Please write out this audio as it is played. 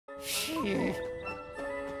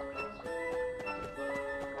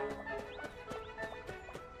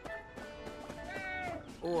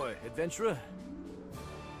Oi, adventurer.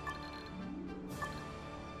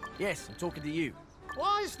 Yes, I'm talking to you.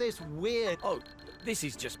 Why is this weird? Oh, this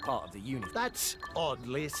is just part of the unit. That's odd,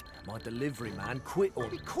 Liz. My delivery man quit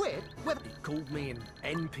on He quit? Well, He called me an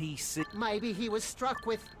NPC. maybe he was struck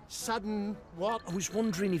with sudden what? I was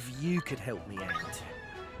wondering if you could help me out.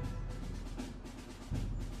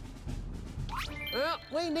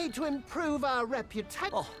 We need to improve our reputation.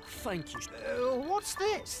 Oh, thank you. What's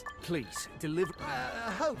this? Please, deliver...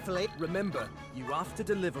 Hopefully. Remember, you have to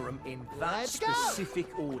deliver them in that Let's go.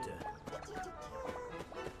 specific order.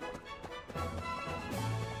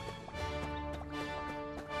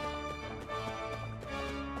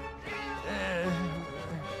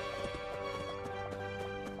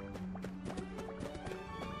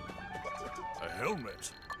 A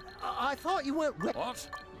helmet? I thought you weren't What?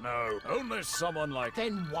 No, only someone like...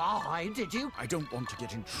 Then why did you? I don't want to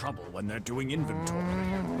get in trouble when they're doing inventory.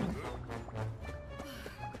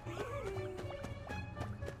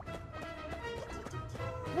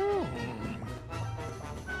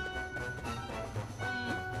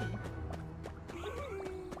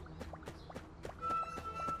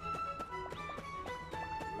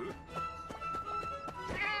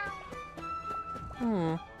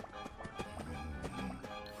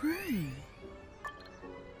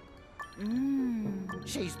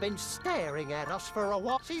 She's been staring at us for a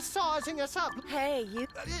while. She's sizing us up. Hey, you.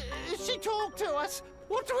 She talked to us.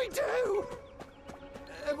 What do we do?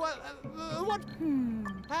 What?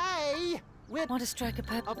 Hey, we're Want to strike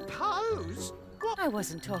a a pose? What? I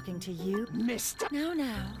wasn't talking to you. Mister?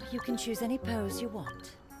 Now, you can choose any pose you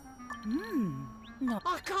want. Not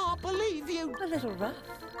I can't believe you. a little rough,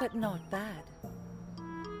 but not bad.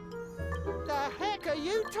 The heck are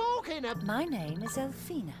you talking about? My name is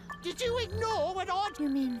Elfina. Did you ignore what I... You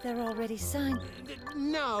mean they're already signed?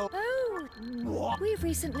 No. Oh, What? we've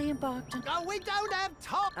recently embarked on... No, we don't have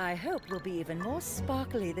time. I hope we'll be even more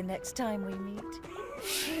sparkly the next time we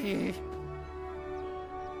meet.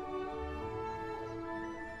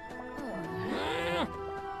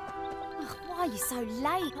 Why are you so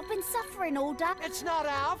late? I've been suffering all day. It's not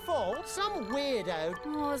our fault. Some weirdo.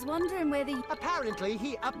 Oh, I was wondering whether you... Apparently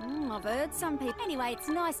he up... I've heard some people. Anyway, it's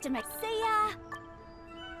nice to meet. See ya!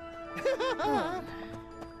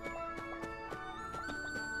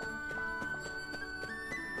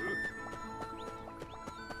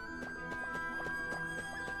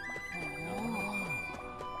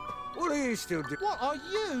 What are you still doing? What are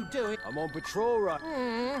you doing? I'm on patrol right...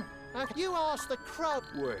 You asked the crow.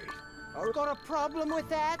 Wait. I've got a problem with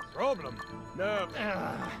that? Problem? No.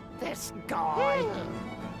 This guy.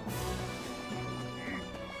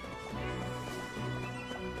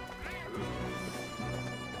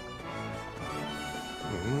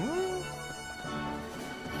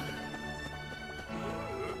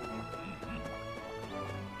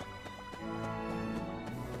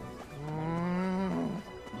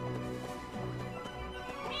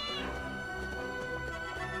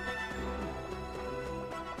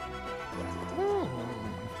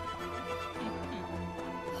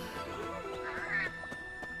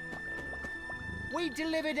 We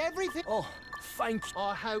delivered everything. Oh, thank you.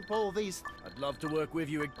 I hope all these... I'd love to work with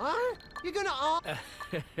you again. Huh? You're gonna...